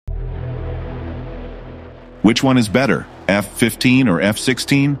Which one is better, F-15 or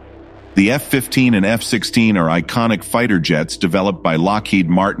F-16? The F-15 and F-16 are iconic fighter jets developed by Lockheed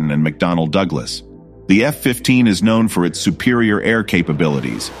Martin and McDonnell Douglas. The F-15 is known for its superior air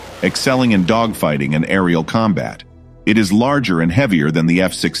capabilities, excelling in dogfighting and aerial combat. It is larger and heavier than the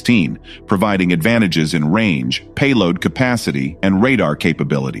F-16, providing advantages in range, payload capacity, and radar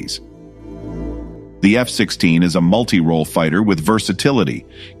capabilities. The F-16 is a multi-role fighter with versatility,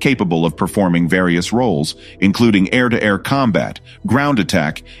 capable of performing various roles, including air-to-air combat, ground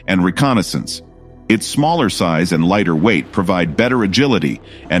attack, and reconnaissance. Its smaller size and lighter weight provide better agility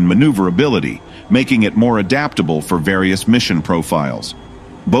and maneuverability, making it more adaptable for various mission profiles.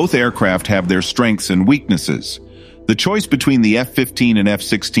 Both aircraft have their strengths and weaknesses. The choice between the F-15 and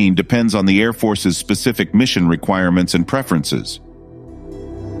F-16 depends on the Air Force's specific mission requirements and preferences.